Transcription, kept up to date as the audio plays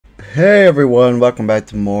Hey everyone, welcome back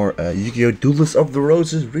to more Yu-Gi-Oh! Duelist of the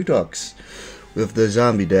Roses Redux with the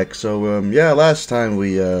zombie deck. So yeah, last time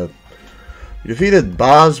we defeated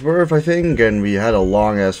Bosworth, I think, and we had a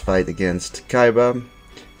long ass fight against Kaiba.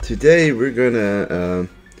 Today we're gonna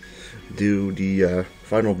do the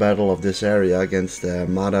final battle of this area against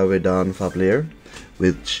Maravedon Fablir,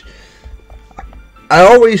 which I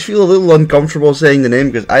always feel a little uncomfortable saying the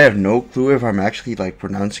name because I have no clue if I'm actually like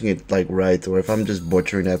pronouncing it like right or if I'm just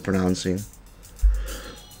butchering that pronouncing.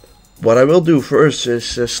 What I will do first is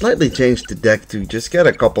slightly change the deck to just get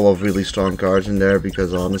a couple of really strong cards in there,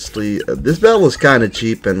 because honestly this battle is kind of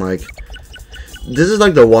cheap, and like this is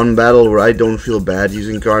like the one battle where I don't feel bad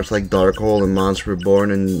using cards like Darkhold and Monster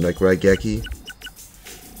Reborn and like Raigeki.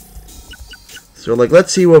 So like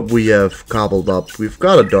let's see what we have cobbled up. We've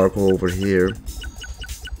got a Darkhold over here.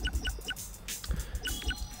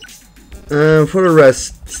 For the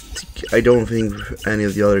rest, I don't think any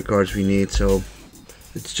of the other cards we need, so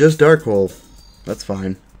it's just Darkhold. That's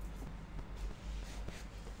fine.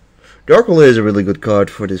 Darkhold is a really good card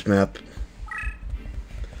for this map,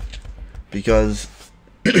 because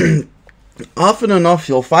often enough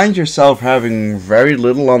you'll find yourself having very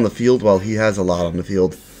little on the field while he has a lot on the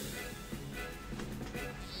field.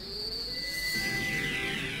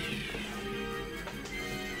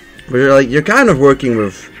 But you're kind of working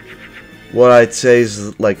with what I'd say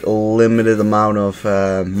is like a limited amount of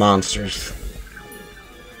monsters.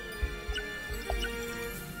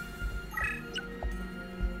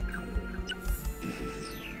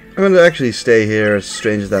 I'm going to actually stay here, as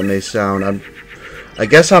strange as that may sound. I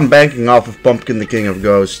guess I'm banking off of Pumpkin the King of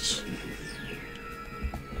Ghosts.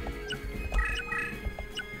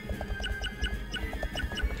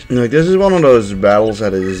 Like, this is one of those battles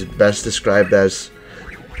that is best described as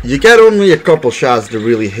you get only a couple shots to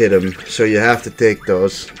really hit him, so you have to take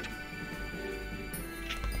those.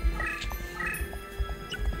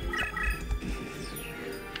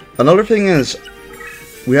 Another thing is,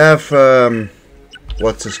 we have,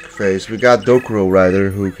 what's his face? We got Dokuro Rider,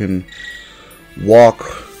 who can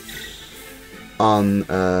walk on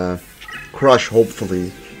Crush,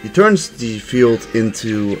 hopefully. He turns the field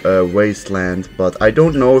into a wasteland, but I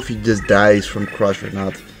don't know if he just dies from Crush or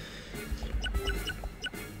not.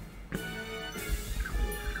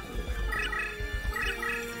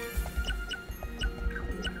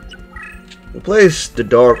 We'll place the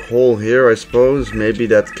Dark Hole here, I suppose. Maybe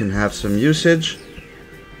that can have some usage.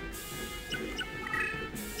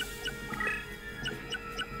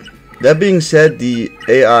 That being said, the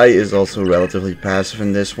AI is also relatively passive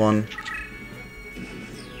in this one.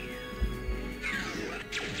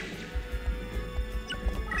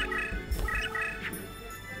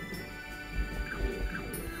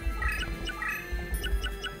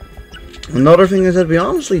 Another thing is that we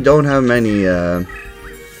honestly don't have many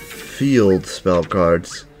field spell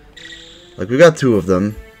cards. Like, we got 2 of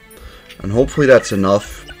them, and hopefully that's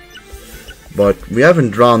enough, but we haven't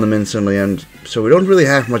drawn them instantly, and so we don't really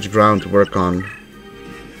have much ground to work on.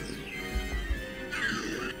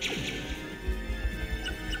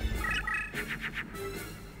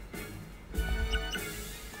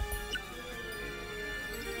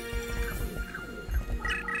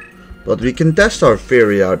 But we can test our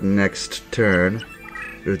theory out next turn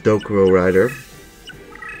with Dokuro Rider.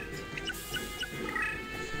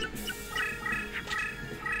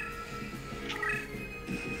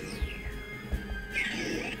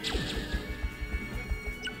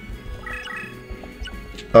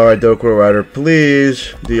 Alright, Dokuro Rider,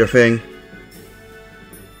 please do your thing.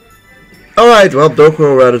 Alright, well,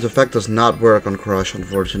 Dokuro Rider's effect does not work on Crush,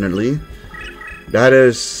 unfortunately. That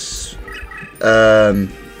is...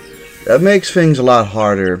 that makes things a lot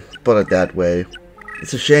harder, put it that way.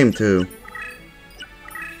 It's a shame, too.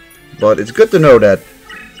 But it's good to know that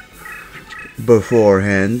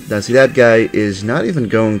beforehand. Now, see, that guy is not even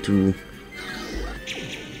going to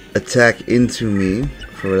attack into me,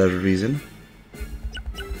 for whatever reason.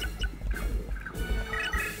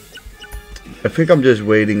 I think I'm just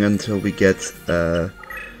waiting until we get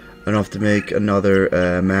enough to make another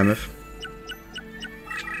mammoth.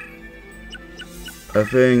 A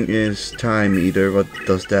thing is Time Eater. What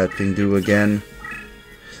does that thing do again?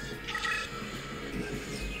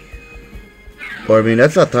 Or I mean,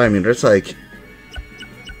 that's not Time Eater. That's like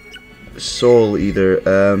Soul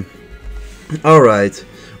Eater. Alright.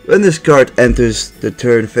 When this card enters the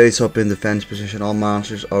turn face up in defense position, all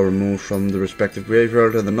monsters are removed from the respective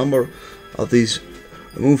graveyard, and the number of these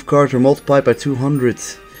removed cards are multiplied by 200.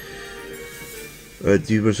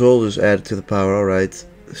 The result is added to the power. Alright.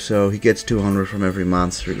 So he gets 200 from every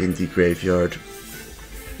monster in the graveyard.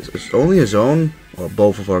 It's only his own, or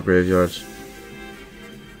both of our graveyards.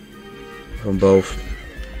 from both.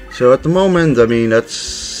 So at the moment, I mean, that's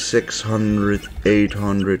 600,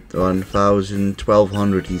 800, 1000,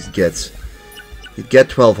 1200 he gets. He'd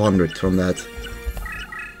get 1200 from that.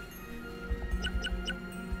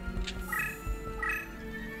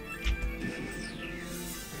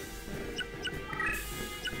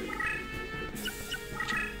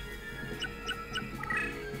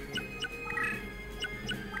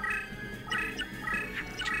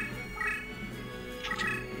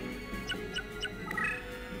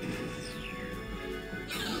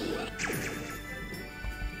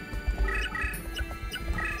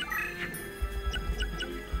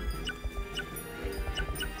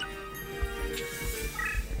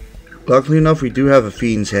 Luckily enough, we do have a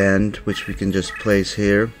Fiend's Hand, which we can just place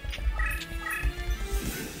here.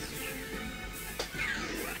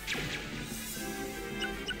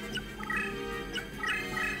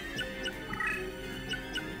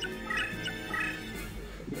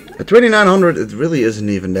 At 2900, it really isn't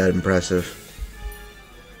even that impressive.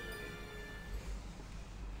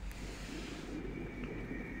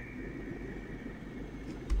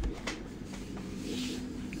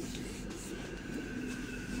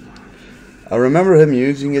 I remember him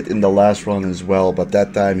using it in the last run as well, but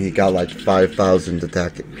that time he got like 5000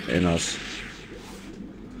 attack in us.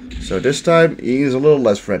 So this time he is a little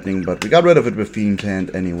less threatening, but we got rid of it with Fiend's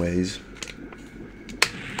Hand anyways.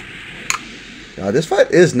 This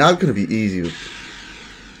fight is not going to be easy.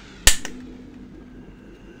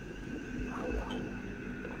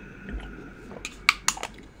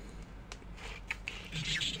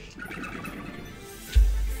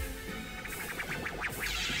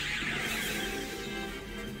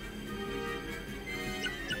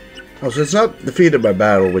 Oh, so it's not defeated by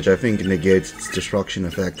battle, which I think negates its destruction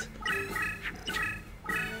effect.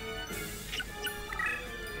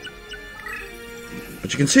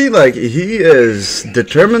 But you can see, like, he is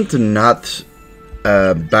determined to not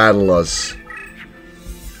battle us.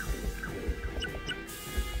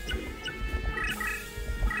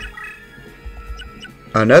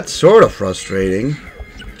 And that's sort of frustrating.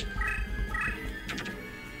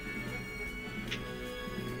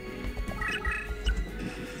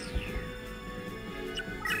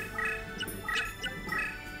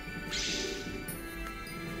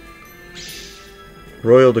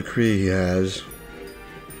 Royal Decree he has.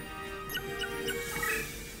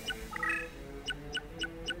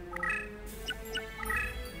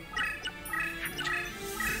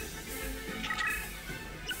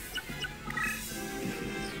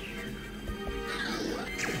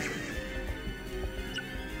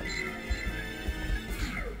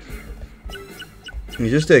 He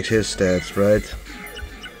just takes his stats, right?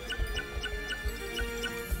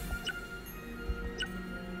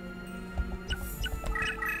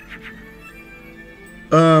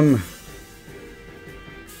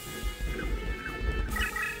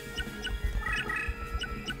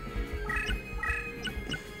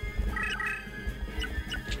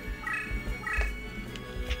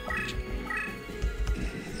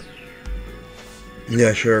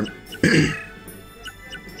 Yeah, sure.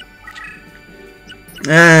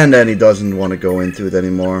 And then he doesn't want to go into it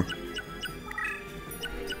anymore.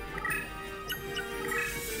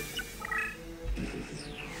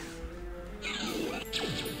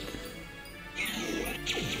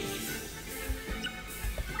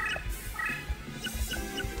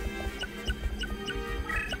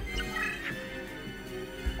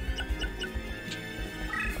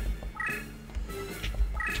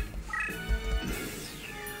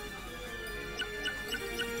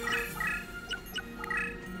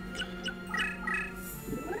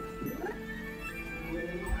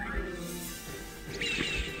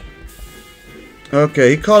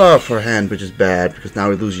 Okay, he called out for hand, which is bad, because now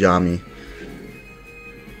we lose Yami.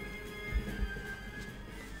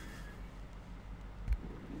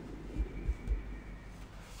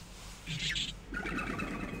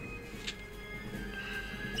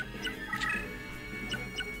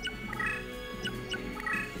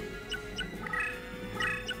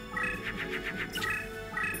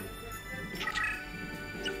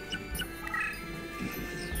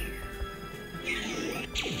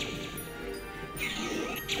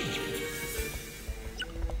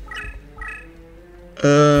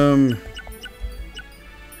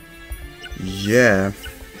 Yeah.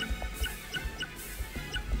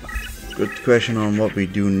 Good question on what we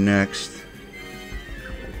do next.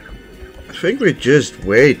 I think we just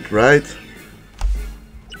wait, right?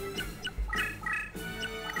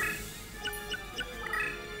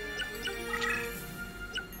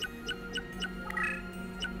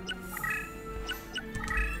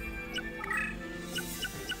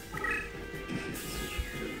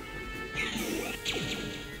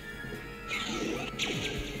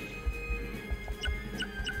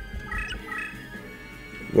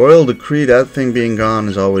 Royal Decree, that thing being gone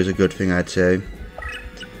is always a good thing, I'd say.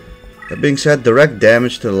 That being said, direct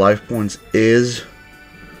damage to the life points is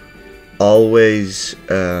always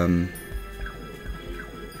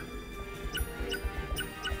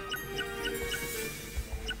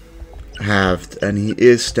halved, and he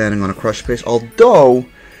is standing on a crush space, although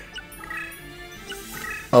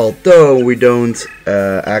we don't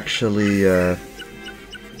actually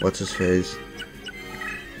what's his face?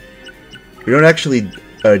 We don't actually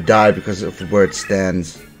die because of where it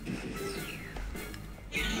stands.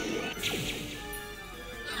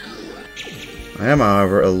 I am,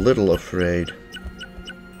 however, a little afraid.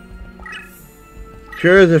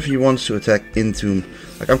 Curious if he wants to attack into him.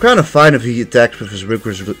 Like, I'm kind of fine if he attacks with his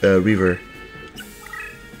Rigorous Reaver.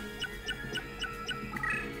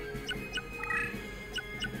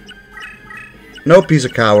 Nope, he's a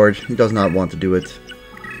coward. He does not want to do it.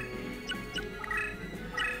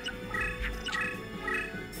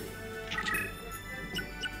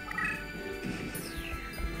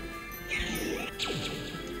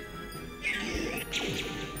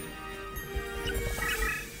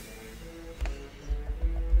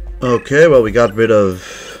 Okay, well, we got rid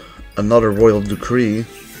of another Royal Decree.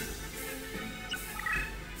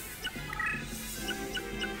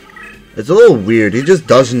 It's a little weird. He just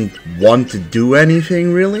doesn't want to do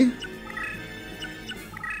anything, really.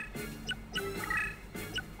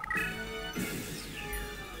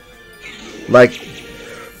 Like,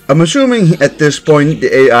 I'm assuming at this point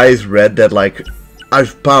the AI is read that, like,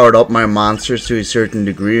 I've powered up my monsters to a certain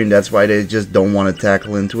degree, and that's why they just don't want to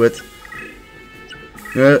tackle into it.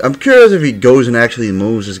 I'm curious if he goes and actually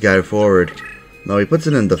moves this guy forward. No, he puts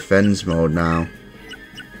it in defense mode now.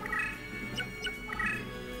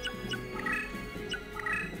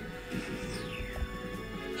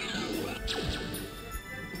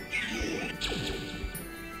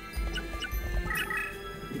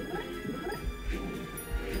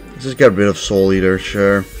 Let's just get rid of Soul Eater,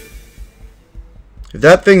 sure. If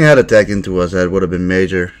that thing had attacked into us, that would have been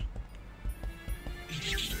major.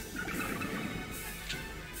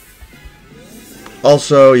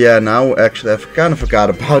 Also, yeah, now actually I kind of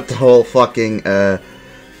forgot about the whole fucking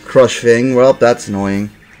crush thing. Well, that's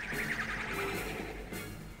annoying.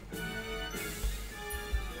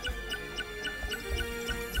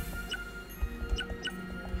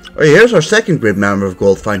 Oh, here's our second great member of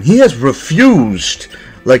Gold Find. He has refused.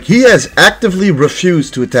 Like, he has actively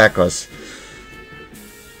refused to attack us.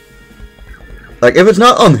 Like, if it's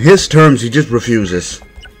not on his terms, he just refuses.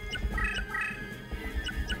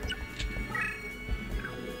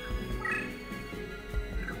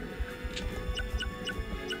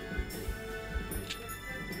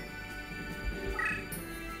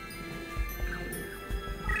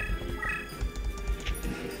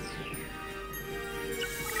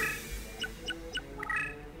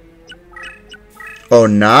 Oh,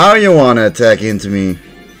 now you want to attack into me.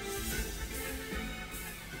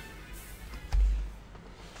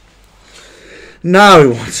 Now he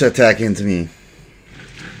wants to attack into me.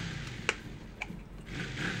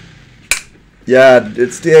 Yeah,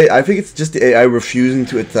 it's the AI. I think it's just the AI refusing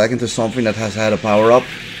to attack into something that has had a power up.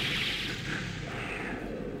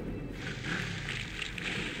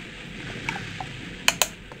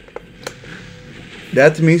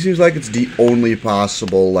 That to me seems like it's the only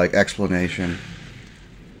possible, like, explanation.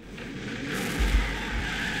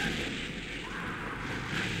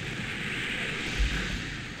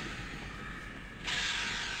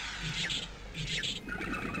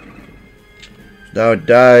 Now it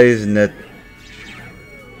dies, and that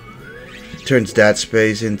turns that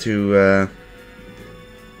space into, and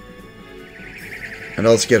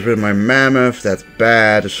I'll just get rid of my mammoth. That's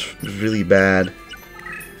bad. It's really bad.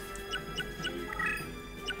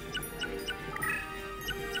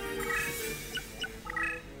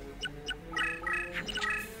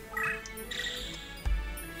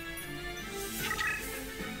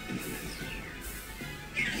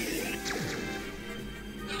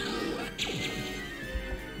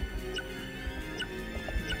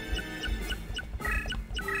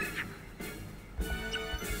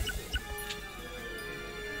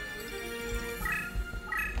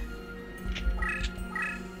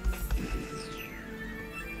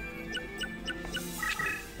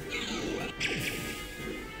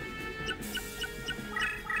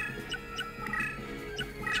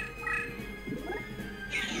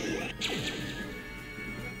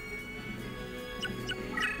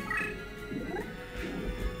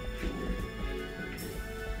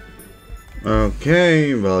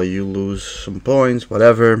 Okay, well, you lose some points,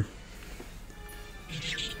 whatever.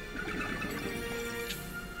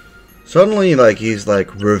 Suddenly, like, he's,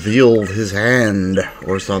 like, revealed his hand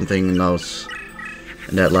or something else.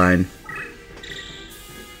 in that line.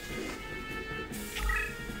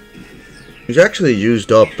 He's actually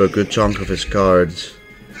used up a good chunk of his cards.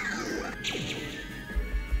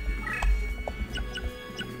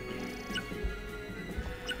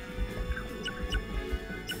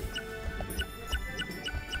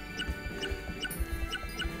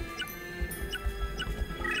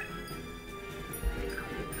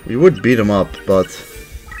 We would beat him up, but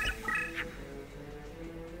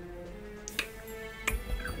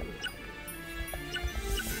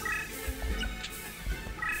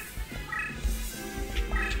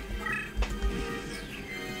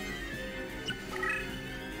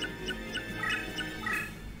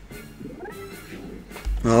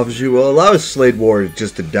obviously will allow his Slade Warrior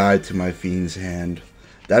just to die to my Fiend's hand.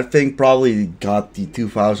 That thing probably got the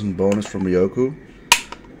 2000 bonus from Ryoku.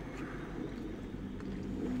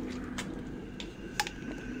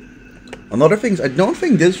 Another thing is, I don't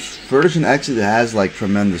think this version actually has like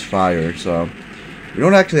tremendous fire, so we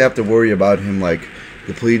don't actually have to worry about him like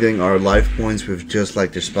depleting our life points with just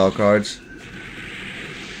like the spell cards.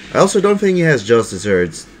 I also don't think he has just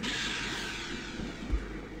desserts.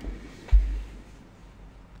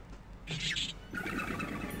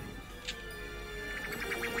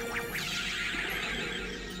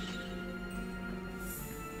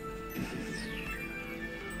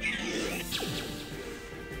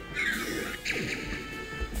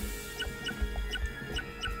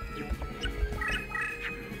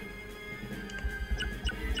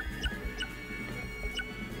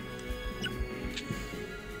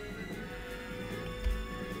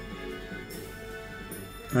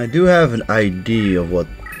 I do have an idea of what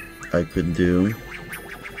I could do.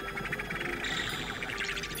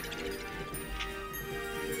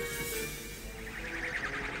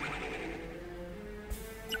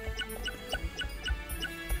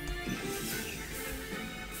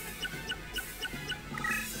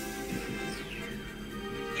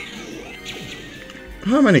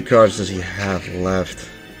 How many cards does he have left?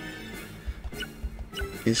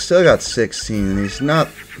 He's still got 16 and he's not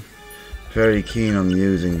very keen on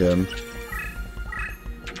using them.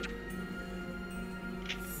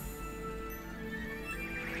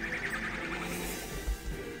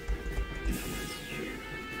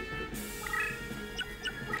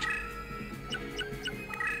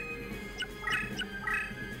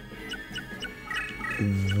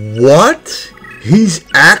 What? He's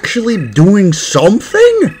actually doing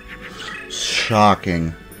something?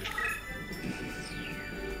 Shocking.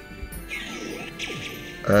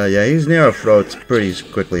 Yeah, he's near our throats pretty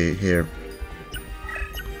quickly here.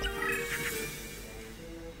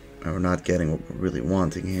 We're not getting what we're really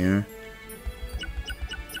wanting here.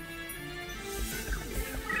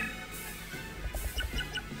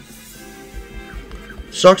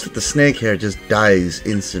 Sucks that the snake hair just dies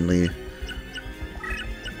instantly.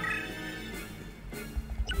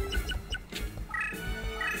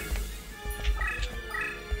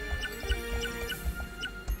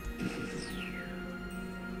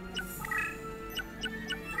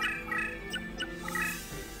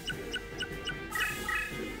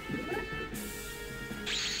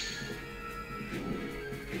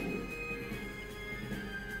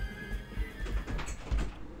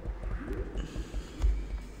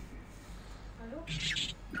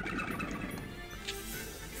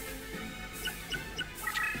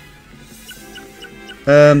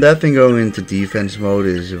 That thing going into defense mode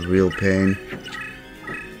is a real pain.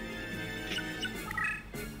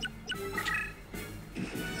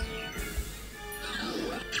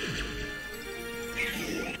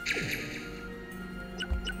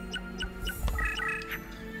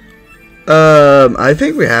 I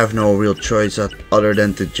think we have no real choice other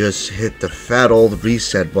than to just hit the fat old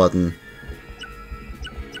reset button.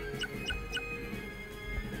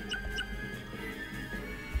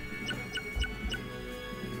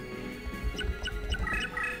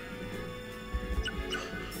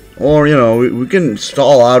 Or, you know, we can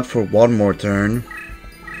stall out for one more turn.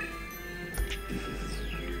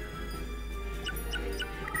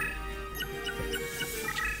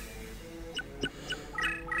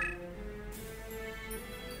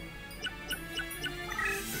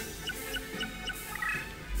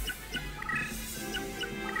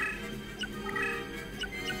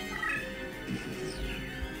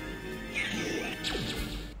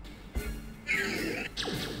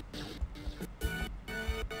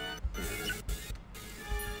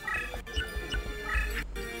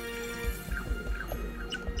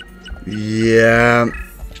 Yeah.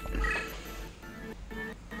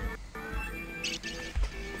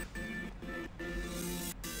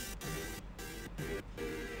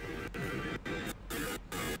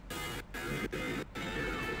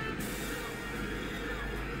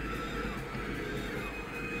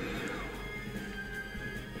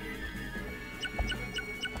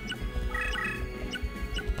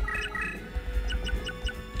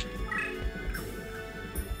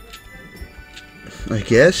 I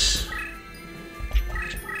guess.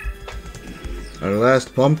 Our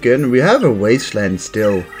last pumpkin. We have a wasteland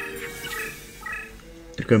still.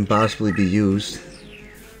 It can possibly be used.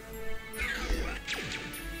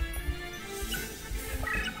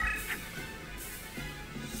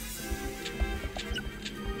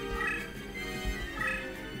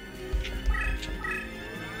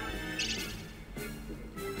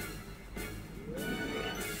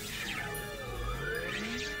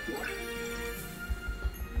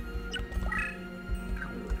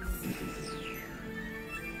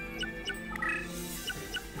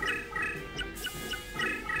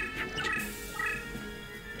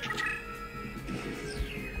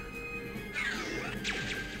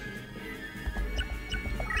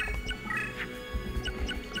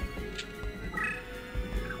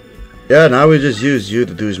 Yeah, now we just use you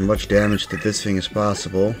to do as much damage to this thing as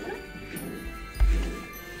possible.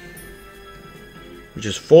 Which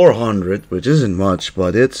is 400, which isn't much,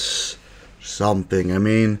 but it's something. I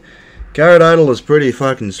mean, Carrot Idol is pretty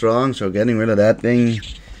fucking strong, so getting rid of that thing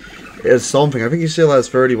is something. I think he still has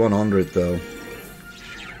 3100 though.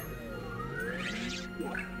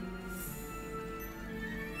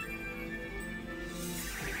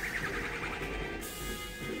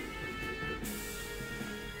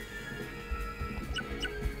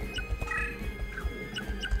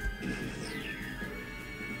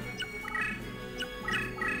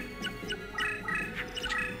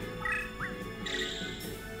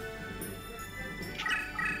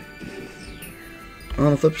 On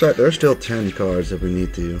the flip side, there's still 10 cards that we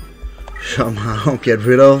need to somehow get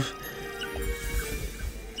rid of.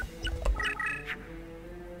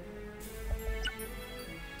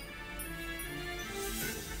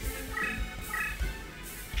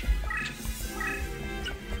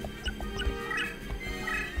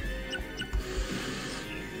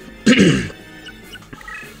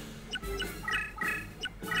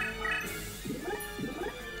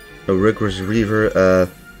 A rigorous Reaver,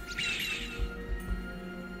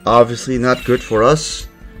 obviously not good for us,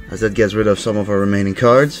 as that gets rid of some of our remaining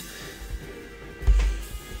cards.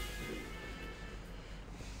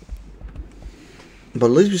 But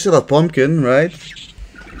at least we still have Pumpkin, right?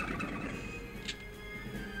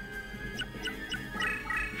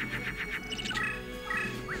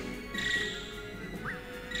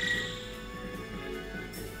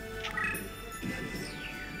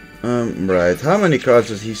 Right. How many cards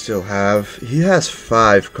does he still have? He has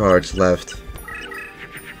 5 cards left.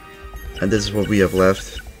 And this is what we have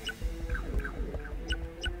left.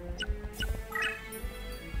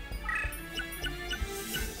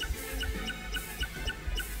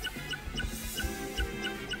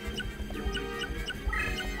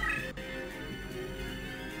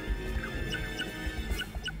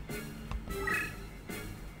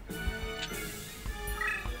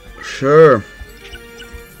 Sure.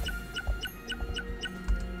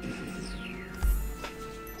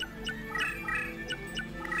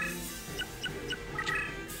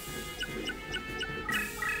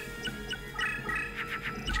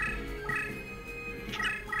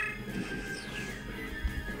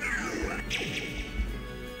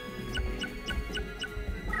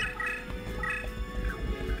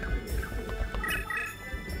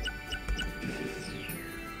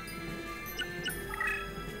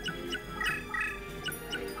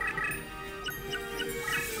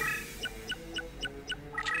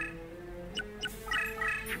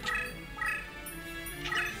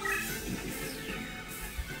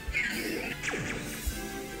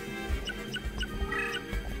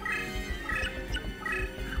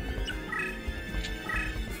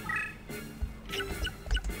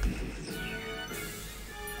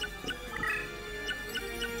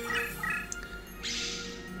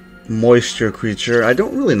 Moisture creature. I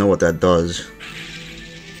don't really know what that does.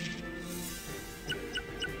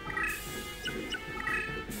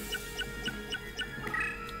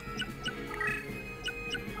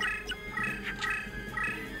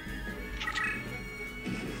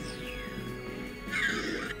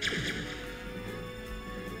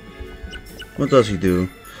 What does he do?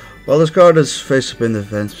 While this card is face up in the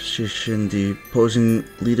defense position, the opposing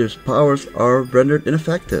leader's powers are rendered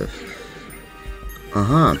ineffective.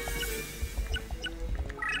 Uh-huh.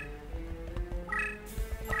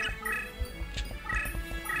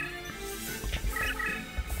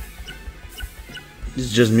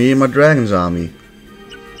 It's just me and my dragon zombie.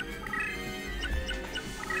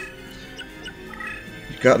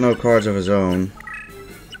 He's got no cards of his own.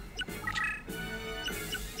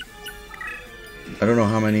 I don't know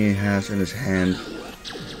how many he has in his hand.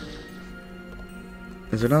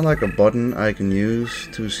 Is there not like a button I can use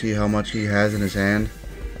to see how much he has in his hand?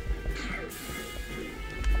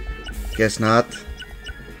 Guess not.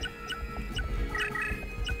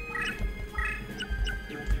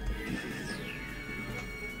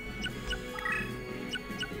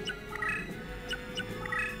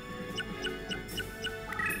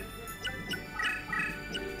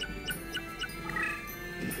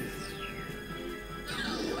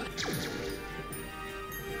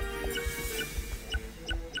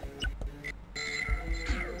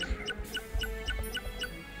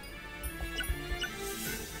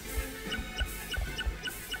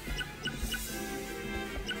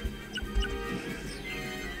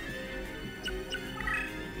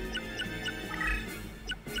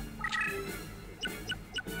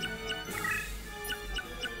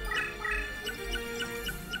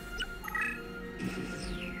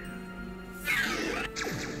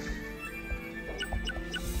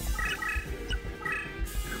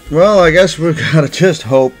 Well, I guess we're gonna just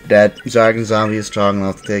hope that Dragon Zombie is strong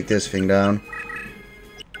enough to take this thing down.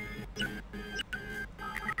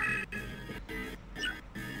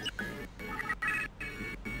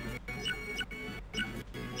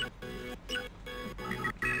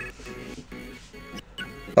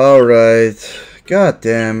 Alright.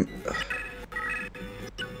 Goddamn.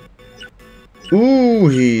 Ooh,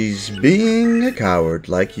 he's being a coward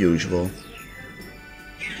like usual.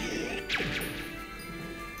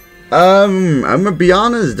 I'm gonna be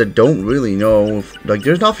honest, I don't really know if, like,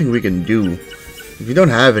 there's nothing we can do. If you don't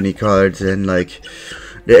have any cards, then, like,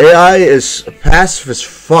 the AI is passive as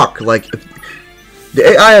fuck. Like,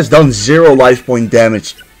 the AI has done 0 life point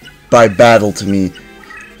damage by battle to me.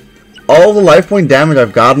 All the life point damage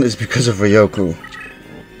I've gotten is because of Ryoku.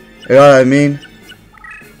 You know what I mean?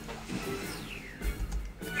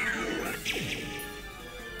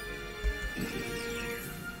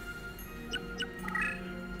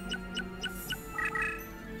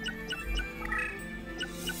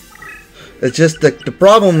 It's just that the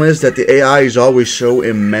problem is that the AI is always so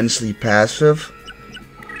immensely passive.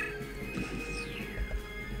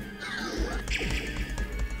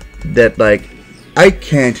 That, like, I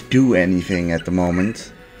can't do anything at the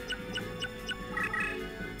moment.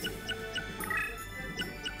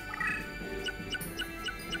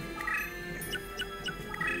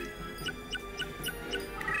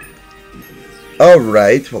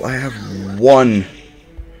 Alright, well I have one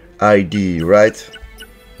ID, right?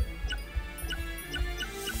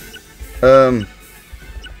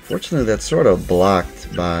 Fortunately that's sort of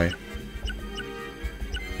blocked by...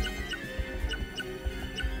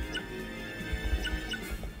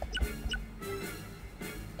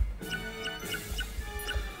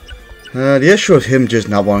 the issue of him just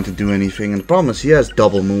not wanting to do anything, and the problem is he has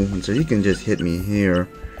double movement, so he can just hit me here.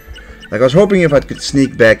 Like, I was hoping if I could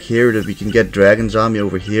sneak back here that we can get Dragon Zombie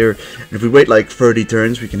over here, and if we wait like 30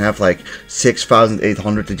 turns we can have like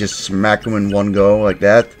 6,800 to just smack him in one go, like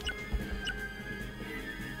that.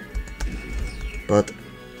 But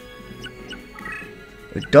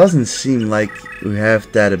it doesn't seem like we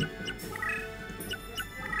have that.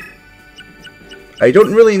 I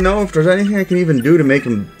don't really know if there's anything I can even do to make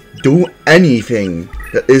him do anything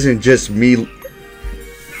that isn't just me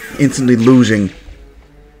instantly losing.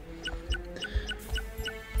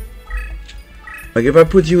 Like, if I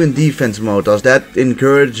put you in defense mode, does that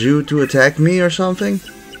encourage you to attack me or something?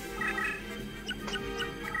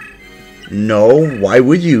 No, why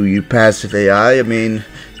would you, you passive AI? I mean,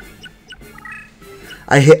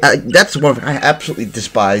 that's one thing I absolutely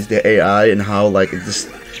despise, the AI, and how, like, it just,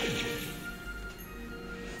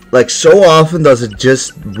 like, so often does it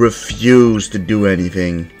just refuse to do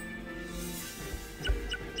anything.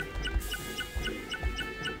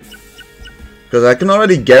 Because I can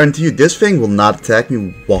already guarantee you this thing will not attack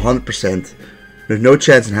me 100%. There's no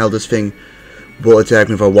chance in hell this thing will attack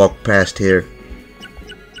me if I walk past here.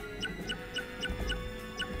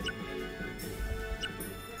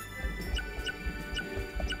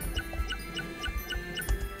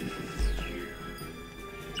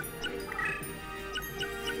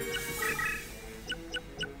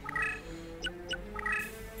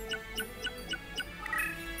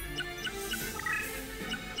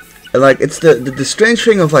 And, like, it's the strange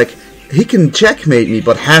thing of, like, he can checkmate me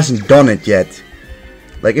but hasn't done it yet.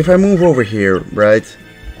 Like, if I move over here, right?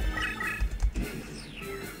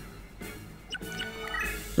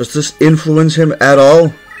 Does this influence him at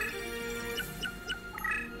all?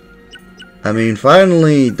 I mean,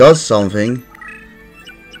 finally does something.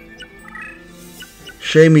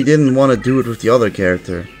 Shame he didn't want to do it with the other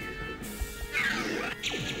character.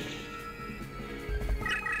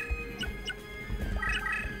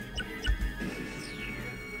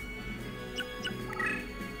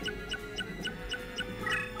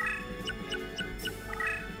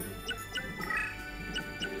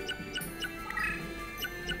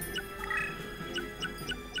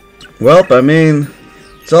 Well, I mean,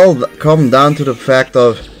 it's all come down to the fact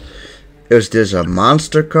of, is this a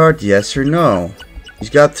monster card, yes or no? He's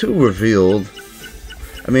got 2 revealed.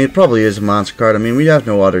 I mean, it probably is a monster card. I mean, we have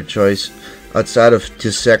no other choice outside of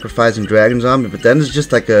just sacrificing Dragon Zombie, but then it's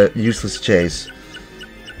just like a useless chase.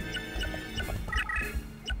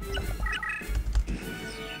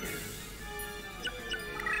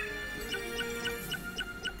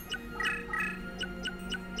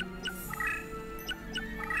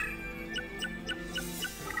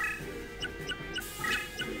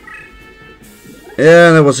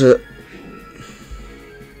 Yeah, there was a...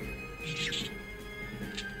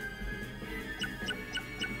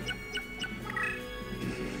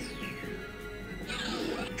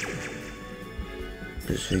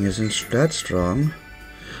 This thing isn't that strong.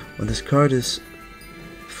 When this card is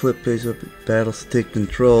flipped face up, battles take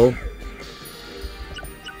control.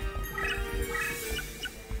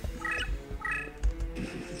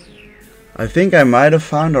 I think I might have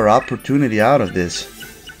found our opportunity out of this.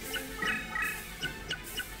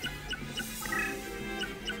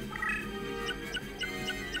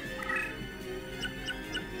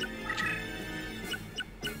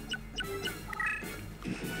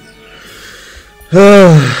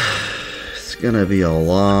 It's gonna be a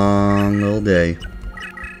long little day.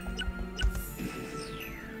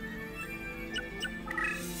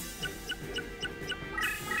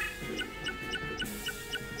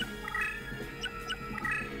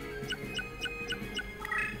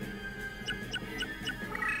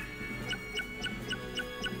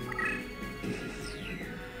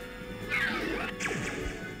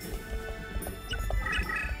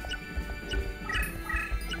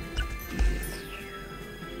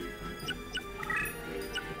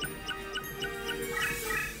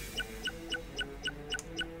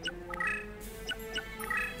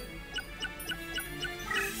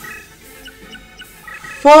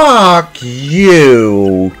 Fuck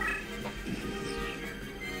you!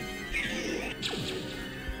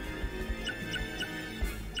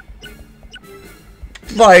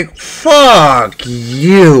 Like, fuck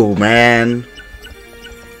you, man!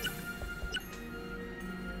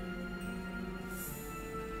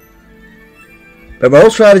 But my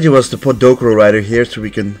whole strategy was to put Dokuro Rider here so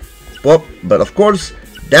we can... Well, but of course,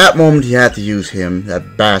 that moment he had to use him,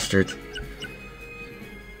 that bastard.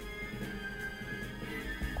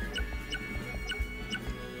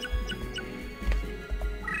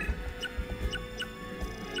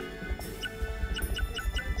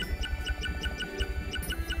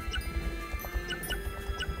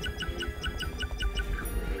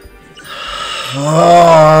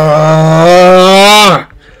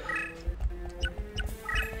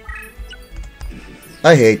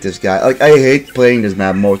 I hate this guy. Like, I hate playing this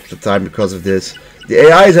map most of the time because of this. The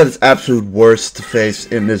AI is at its absolute worst to face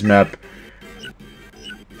in this map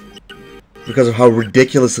because of how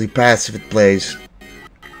ridiculously passive it plays.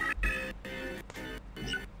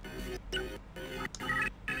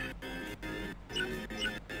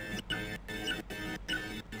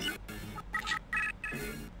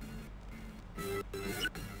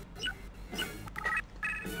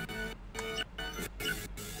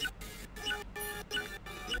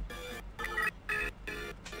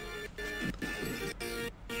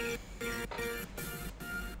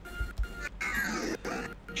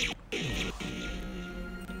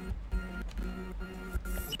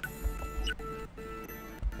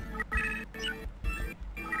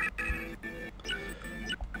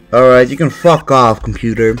 Alright, you can fuck off,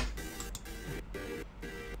 computer.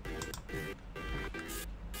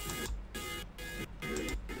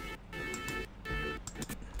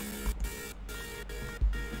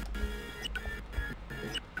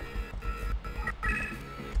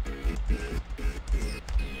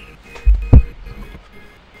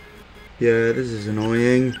 Yeah, this is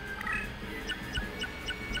annoying.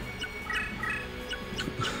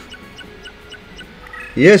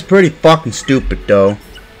 He is pretty fucking stupid, though.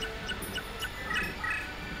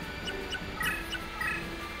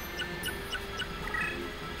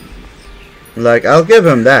 Like, I'll give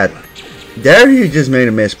him that. There he just made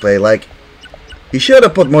a misplay. Like, he should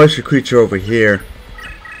have put Moisture Creature over here.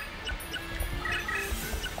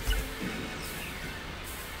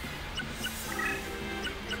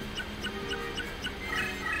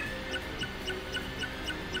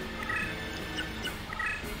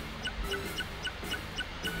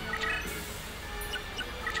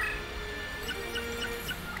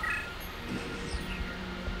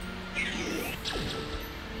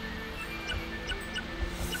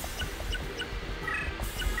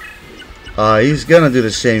 He's gonna do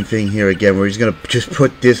the same thing here again, where he's gonna just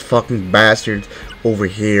put this fucking bastard over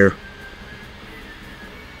here.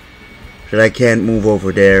 So that I can't move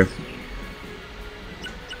over there.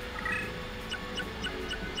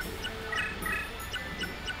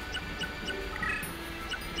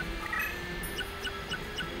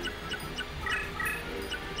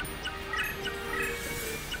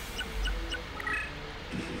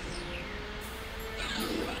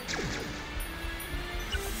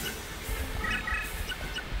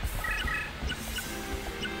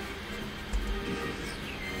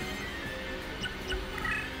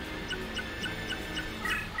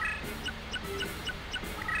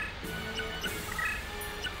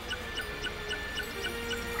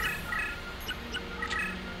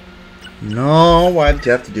 No, why did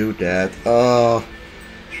you have to do that? Oh,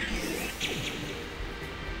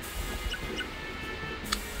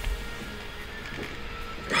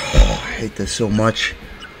 I hate this so much.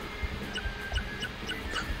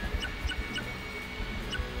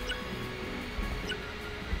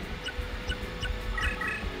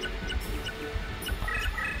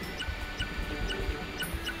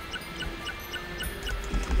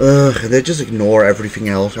 Ugh, they just ignore everything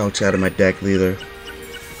else outside of my deck leader.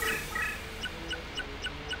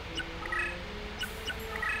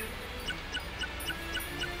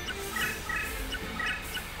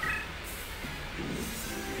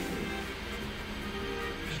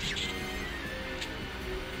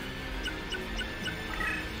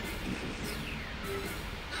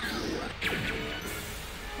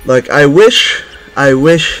 Like, I wish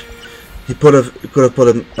he could have put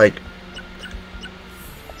him, like,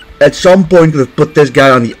 at some point could have put this guy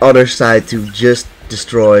on the other side to just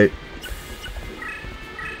destroy.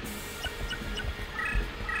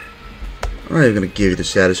 I'm not even gonna give you the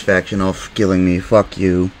satisfaction of killing me. Fuck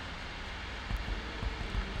you.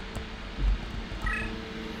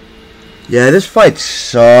 Yeah, this fight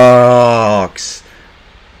sucks.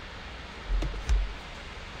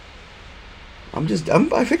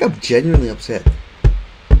 I think I'm genuinely upset.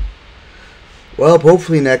 Well,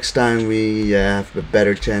 hopefully next time we have a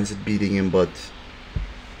better chance at beating him, but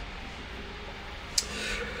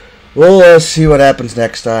we'll see what happens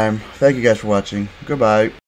next time. Thank you guys for watching. Goodbye.